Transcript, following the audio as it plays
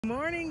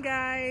Morning,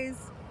 guys.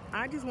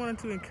 I just wanted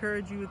to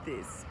encourage you with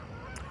this.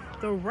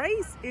 The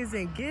race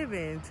isn't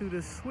given to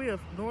the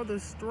swift nor the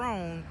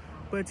strong,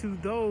 but to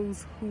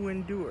those who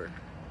endure.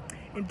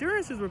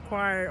 Endurance is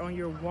required on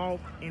your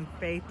walk in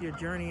faith, your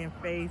journey in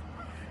faith.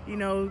 You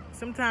know,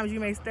 sometimes you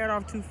may start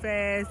off too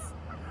fast,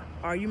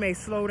 or you may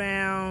slow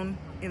down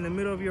in the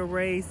middle of your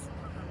race,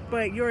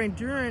 but your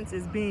endurance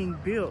is being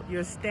built,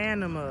 your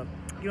stamina.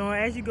 You know,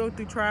 as you go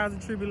through trials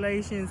and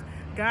tribulations,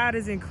 God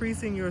is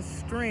increasing your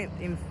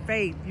strength in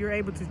faith. You're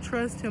able to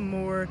trust Him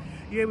more.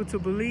 You're able to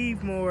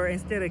believe more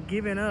instead of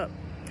giving up.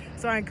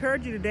 So I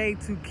encourage you today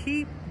to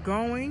keep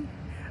going.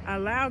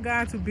 Allow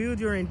God to build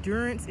your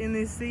endurance in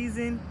this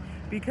season,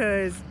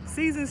 because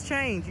seasons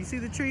change. You see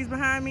the trees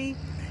behind me?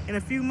 In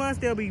a few months,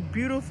 they'll be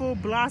beautiful,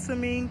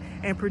 blossoming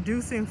and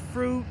producing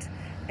fruit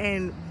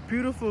and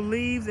beautiful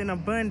leaves in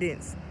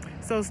abundance.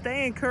 So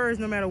stay encouraged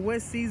no matter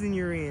what season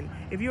you're in.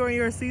 If you're in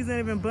your season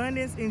of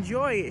abundance,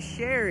 enjoy it,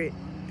 share it.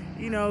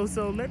 You know,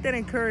 so let that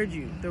encourage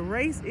you. The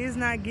race is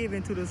not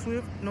given to the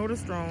swift nor the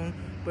strong,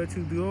 but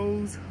to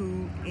those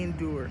who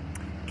endure.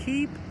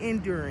 Keep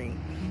enduring.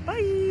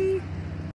 Bye.